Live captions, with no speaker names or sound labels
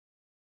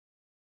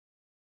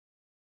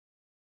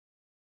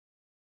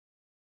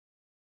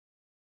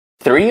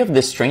Three of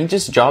the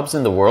strangest jobs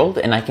in the world,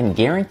 and I can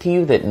guarantee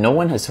you that no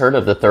one has heard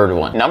of the third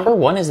one. Number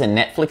one is a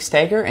Netflix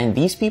tagger, and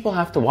these people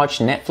have to watch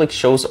Netflix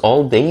shows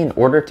all day in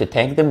order to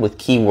tag them with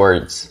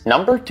keywords.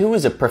 Number two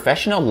is a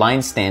professional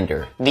line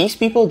stander. These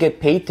people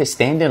get paid to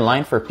stand in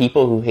line for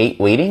people who hate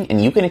waiting,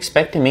 and you can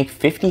expect to make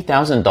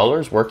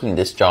 $50,000 working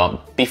this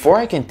job. Before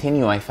I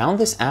continue, I found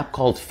this app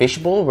called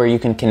Fishbowl where you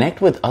can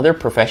connect with other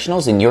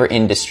professionals in your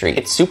industry.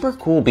 It's super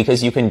cool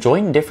because you can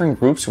join different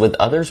groups with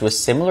others with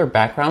similar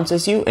backgrounds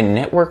as you and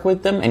network with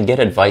them and get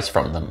advice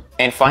from them.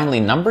 And finally,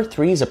 number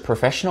three is a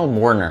professional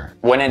mourner.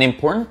 When an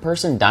important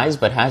person dies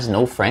but has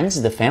no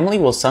friends, the family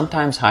will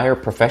sometimes hire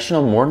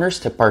professional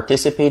mourners to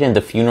participate in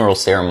the funeral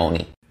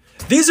ceremony.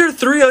 These are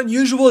three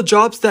unusual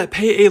jobs that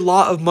pay a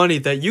lot of money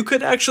that you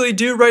could actually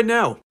do right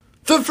now.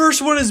 The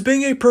first one is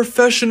being a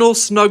professional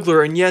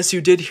snuggler, and yes,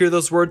 you did hear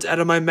those words out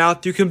of my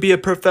mouth. You can be a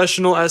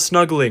professional at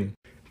snuggling.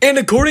 And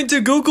according to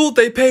Google,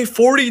 they pay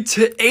 $40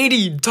 to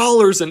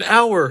 $80 an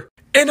hour.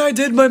 And I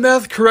did my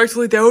math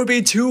correctly, that would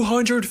be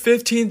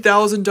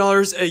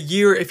 $215,000 a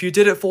year if you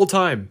did it full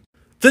time.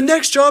 The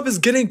next job is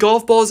getting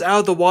golf balls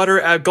out of the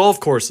water at golf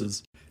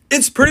courses.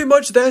 It's pretty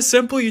much that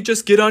simple. You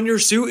just get on your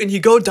suit and you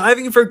go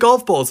diving for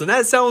golf balls, and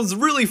that sounds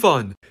really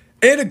fun.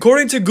 And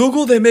according to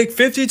Google, they make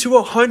 $50,000 to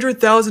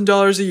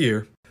 $100,000 a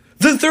year.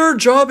 The third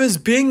job is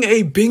being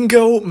a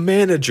bingo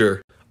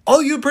manager.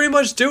 All you pretty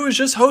much do is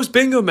just host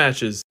bingo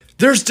matches.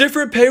 There's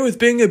different pay with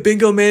being a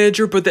bingo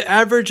manager, but the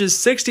average is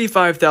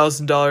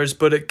 $65,000,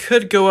 but it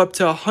could go up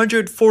to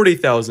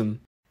 $140,000.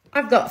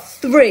 I've got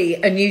three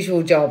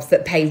unusual jobs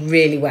that pay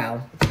really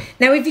well.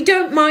 Now, if you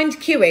don't mind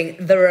queuing,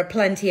 there are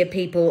plenty of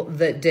people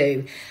that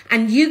do.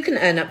 And you can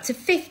earn up to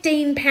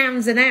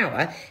 £15 an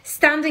hour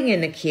standing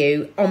in a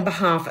queue on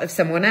behalf of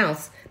someone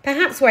else,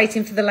 perhaps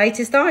waiting for the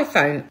latest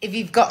iPhone. If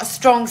you've got a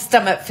strong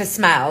stomach for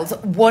smells,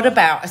 what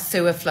about a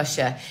sewer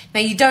flusher? Now,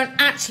 you don't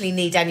actually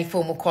need any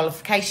formal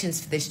qualifications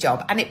for this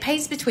job, and it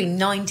pays between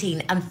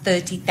 £19,000 and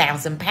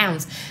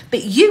 £30,000.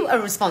 But you are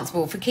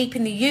responsible for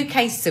keeping the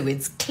UK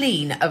sewers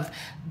clean of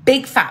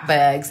big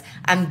fatbergs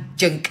and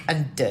junk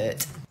and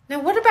dirt. Now,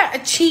 what about a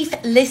chief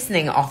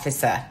listening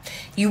officer?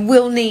 You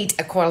will need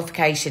a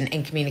qualification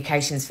in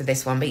communications for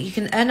this one, but you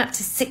can earn up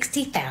to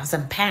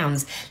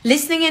 £60,000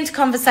 listening into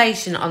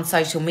conversation on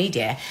social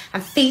media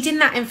and feeding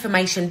that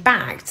information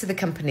back to the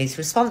companies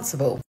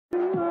responsible.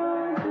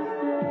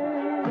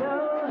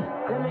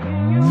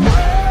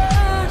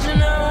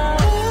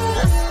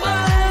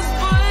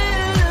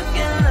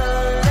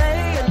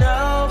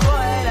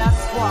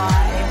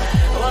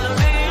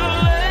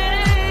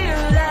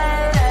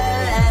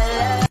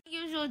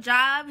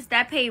 Jobs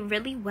that pay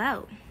really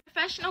well.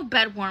 Professional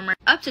bed warmer,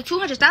 up to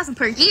 $200,000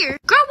 per year.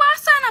 Girl, why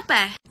sign up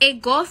at? A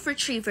golf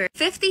retriever,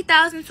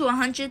 $50,000 to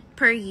 $100,000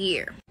 per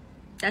year.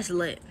 That's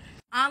lit.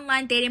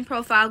 Online dating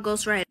profile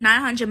ghostwriter,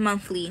 $900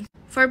 monthly.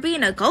 For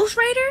being a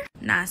ghostwriter?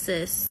 Nah,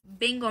 sis.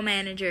 Bingo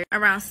manager,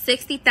 around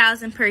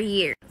 $60,000 per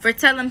year. For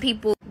telling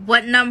people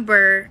what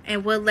number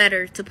and what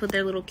letter to put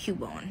their little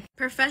cube on.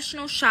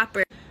 Professional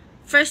shopper.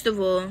 First of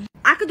all,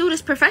 I could do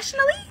this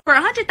professionally for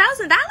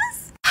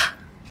 $100,000?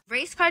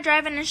 Race car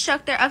driving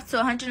instructor, up to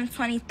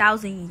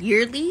 $120,000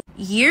 yearly.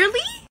 Yearly?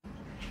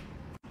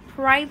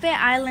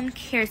 Private island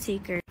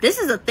caretaker. This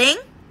is a thing?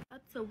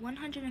 Up to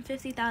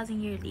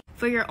 $150,000 yearly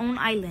for your own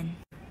island.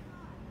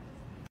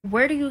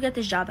 Where do you get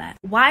this job at?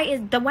 Why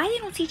they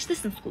don't teach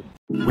this in school?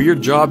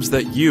 Weird jobs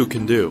that you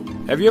can do.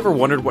 Have you ever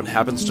wondered what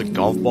happens to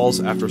golf balls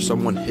after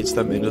someone hits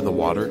them into the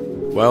water?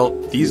 Well,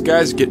 these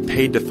guys get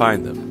paid to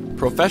find them.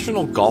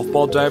 Professional golf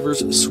ball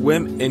divers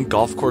swim in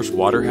golf course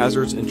water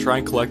hazards and try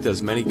and collect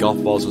as many golf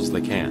balls as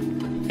they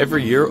can.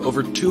 Every year,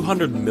 over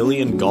 200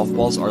 million golf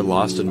balls are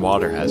lost in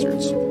water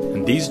hazards,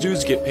 and these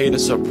dudes get paid a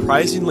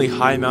surprisingly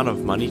high amount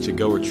of money to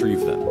go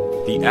retrieve them.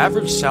 The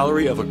average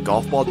salary of a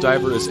golf ball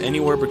diver is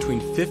anywhere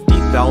between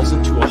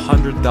 $50,000 to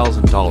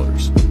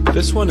 $100,000.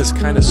 This one is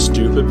kinda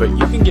stupid, but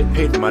you can get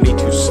paid money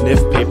to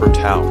sniff paper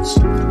towels.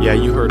 Yeah,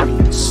 you heard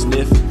me,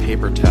 sniff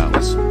paper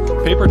towels.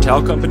 Paper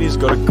towel companies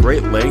go to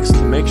great lengths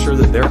to make sure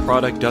that their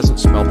product doesn't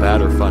smell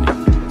bad or funny.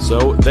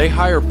 So they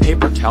hire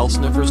paper towel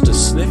sniffers to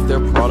sniff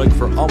their product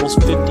for almost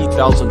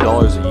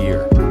 $50,000 a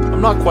year. I'm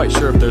not quite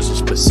sure if there's a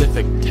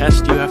specific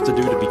test you have to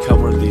do to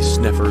become one of these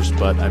sniffers,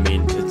 but I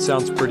mean, it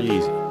sounds pretty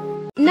easy.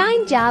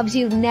 9 jobs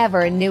you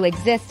never knew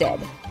existed.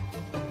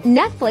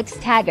 Netflix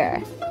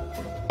tagger.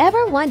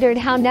 Ever wondered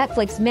how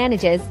Netflix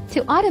manages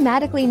to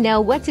automatically know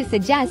what to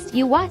suggest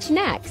you watch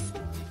next?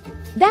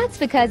 That's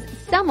because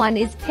someone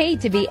is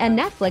paid to be a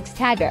Netflix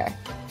tagger,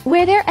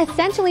 where they're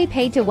essentially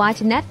paid to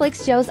watch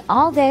Netflix shows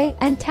all day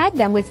and tag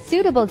them with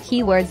suitable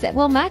keywords that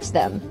will match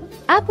them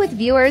up with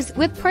viewers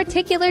with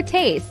particular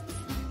tastes.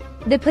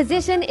 The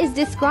position is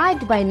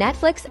described by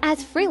Netflix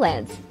as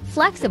freelance,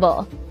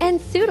 flexible, and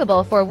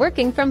suitable for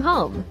working from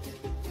home.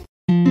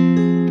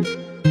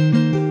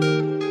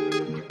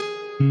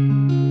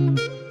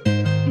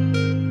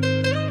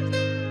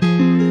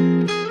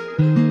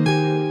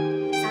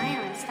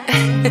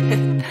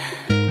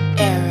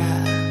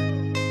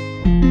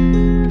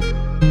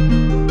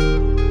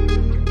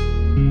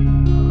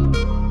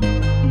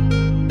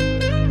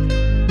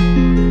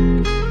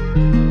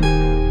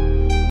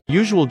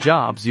 unusual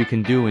jobs you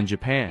can do in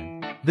Japan.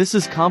 This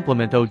is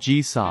Compliment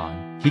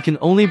OG-san. He can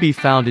only be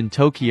found in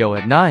Tokyo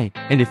at night,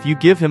 and if you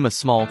give him a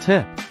small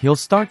tip, he'll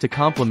start to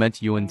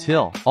compliment you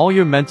until all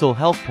your mental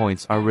health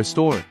points are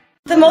restored.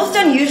 The most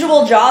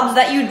unusual jobs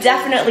that you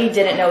definitely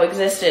didn't know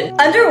existed.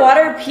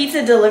 Underwater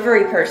pizza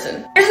delivery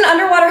person. There's an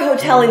underwater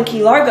hotel in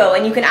Key Largo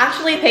and you can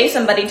actually pay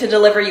somebody to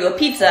deliver you a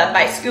pizza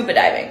by scuba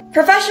diving.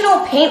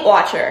 Professional paint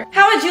watcher.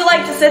 How would you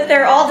like to sit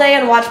there all day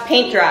and watch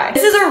paint dry?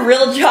 This is a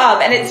real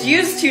job and it's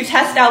used to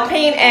test out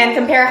paint and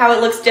compare how it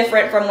looks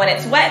different from when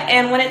it's wet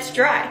and when it's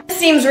dry. This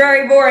seems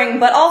very boring,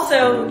 but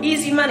also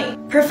easy money.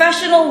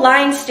 Professional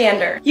line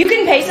stander. You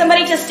can pay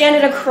somebody to stand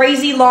in a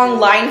crazy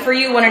long line for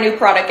you when a new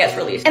product gets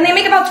released. And they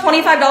make about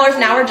 $25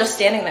 an hour just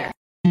standing there.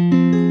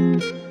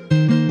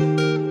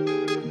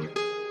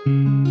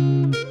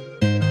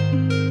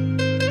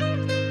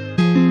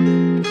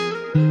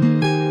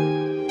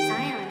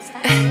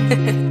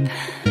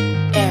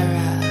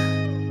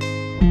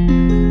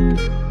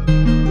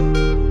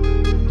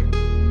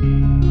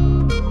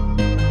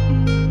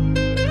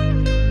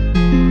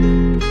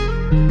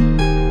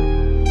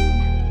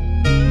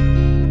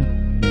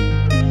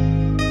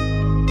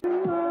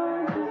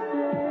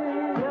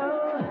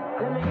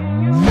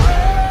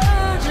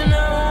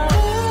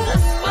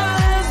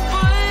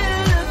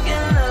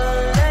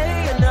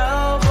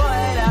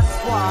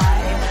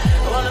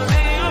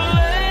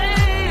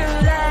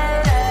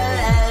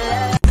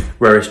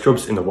 Rarest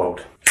jobs in the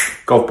world.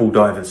 Golf ball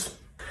divers,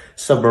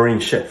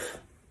 submarine chef,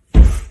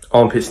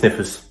 armpit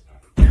sniffers,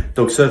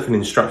 dog surfing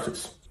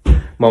instructors,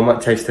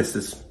 Marmite taste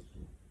testers.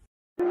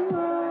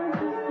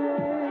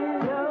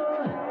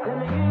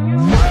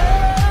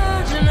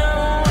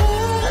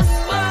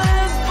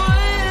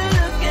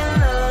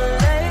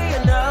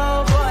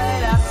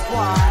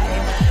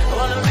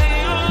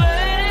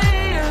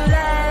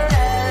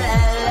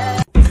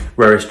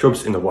 Rarest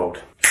jobs in the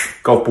world.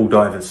 Golf ball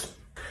divers,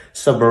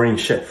 submarine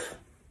chef,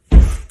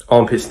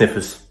 armpit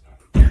sniffers,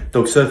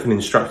 dog surfing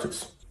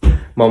instructors,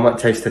 Marmite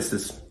taste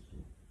testers.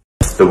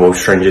 The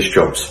world's strangest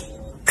jobs.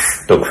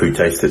 Dog food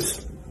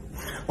tasters,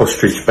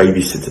 ostrich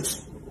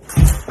babysitters,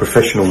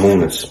 professional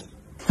mourners,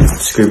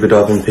 scuba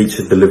diving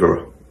pizza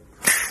deliverer,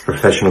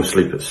 professional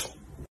sleepers.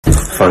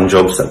 Fun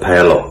jobs that pay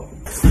a lot.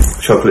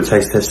 Chocolate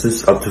taste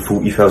testers up to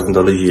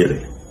 $40,000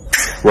 yearly.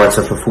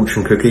 Writer for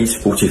fortune cookies,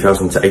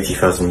 $40,000 to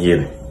 $80,000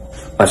 yearly.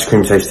 Ice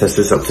cream taste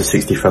testers up to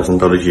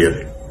 $60,000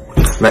 yearly.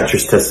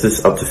 Mattress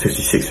testers up to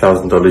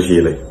 $56,000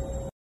 yearly.